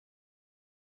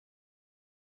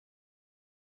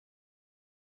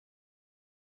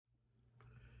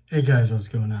Hey guys, what's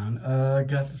going on? I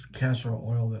got this castor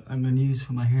oil that I'm gonna use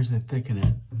for my hairs to thicken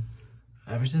it.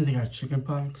 Ever since I got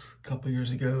chickenpox a couple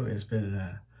years ago, it's been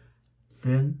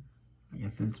thin. I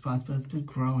got thin spots, but it's been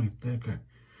growing thicker.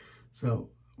 So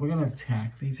we're gonna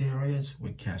attack these areas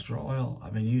with castor oil.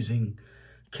 I've been using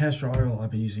castor oil.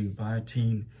 I've been using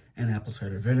biotin and apple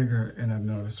cider vinegar, and I've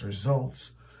noticed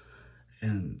results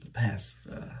in the past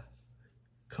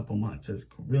couple months. It's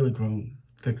really grown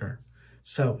thicker.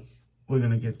 So we're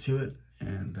gonna get to it,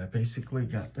 and I basically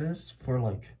got this for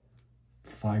like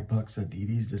 $5 at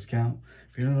DD's discount.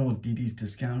 If you don't know what DD's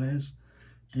discount is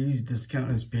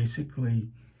basically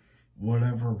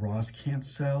whatever Ross can't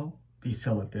sell, they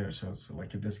sell it there. So it's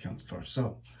like a discount store.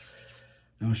 So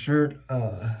no shirt,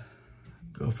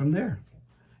 go from there.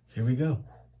 Here we go.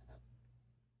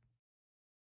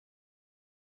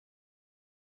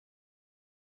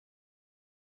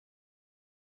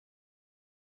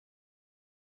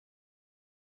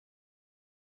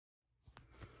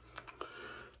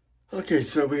 Okay,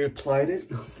 so we applied it.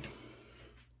 As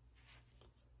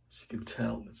you can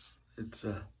tell, it's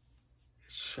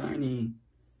shiny.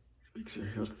 It makes your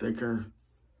hair thicker.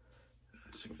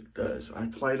 That's what it does. I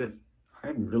applied it. I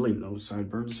have really no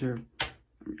sideburns here.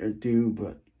 I do,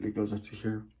 but it goes up to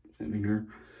here and here.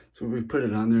 So we put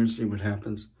it on there and see what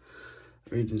happens.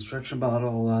 Read the instruction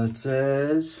bottle. It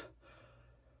says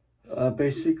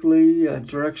basically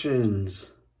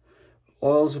directions.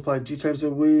 Oils applied 2 times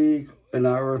a week, an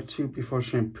hour or 2 before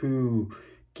shampoo.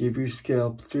 Give your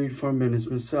scalp 3 to 4 minutes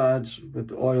massage with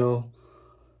the oil.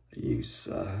 Use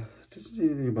doesn't say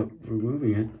anything about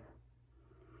removing it.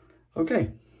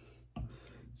 Okay,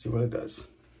 see what it does.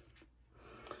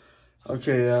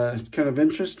 Okay, it's kind of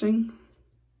interesting,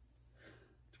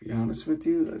 to be honest with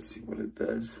you. Let's see what it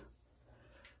does.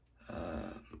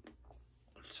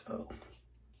 So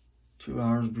 2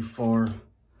 hours before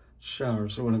shower.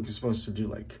 So what I'm supposed to do,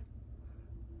 like,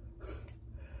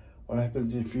 what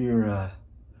happens if you're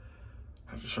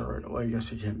have to shower right away? I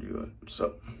guess you can't do it.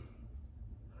 So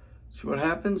see what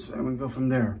happens, and we go from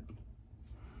there.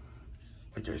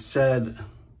 Like I said,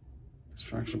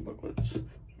 instruction booklets.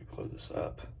 Let me close this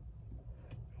up.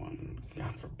 One,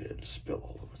 God forbid, spill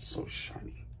all over. It's so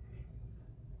shiny.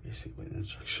 Basically, the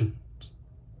instructions.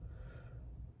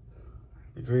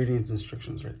 The ingredients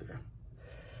instructions right there.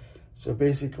 So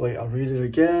basically, I'll read it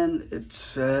again. It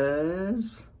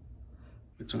says,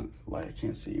 it's on light, I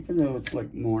can't see, even though it's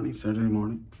like morning, Saturday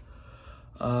morning.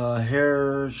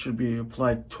 Hair should be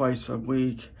applied twice a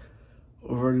week,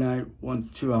 overnight, 1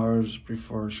 to 2 hours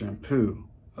before shampoo.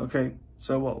 Okay,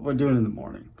 so what we're doing in the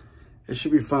morning. It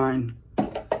should be fine.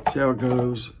 See how it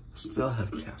goes. Still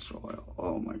have castor oil.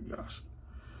 Oh my gosh.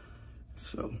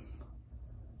 So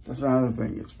that's another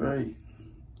thing. It's very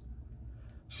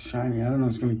shiny. I don't know,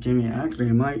 it's gonna give me acne.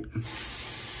 It might.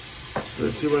 So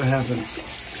let's see what happens.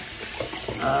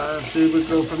 See if we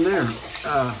go from there.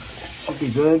 Should be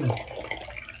good.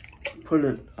 Put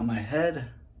it on my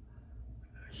head,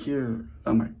 here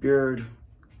on my beard.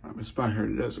 My spot hair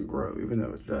doesn't grow, even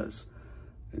though it does.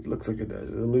 It looks like it does,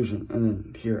 it's an illusion. And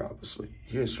then here, obviously,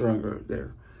 here's stronger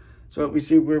there. So we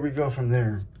see where we go from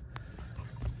there.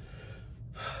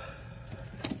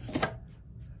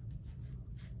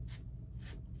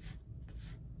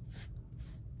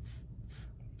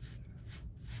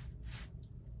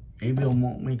 Maybe it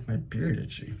won't make my beard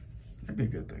itchy. That'd be a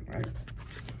good thing, right?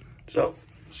 So,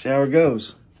 see how it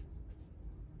goes.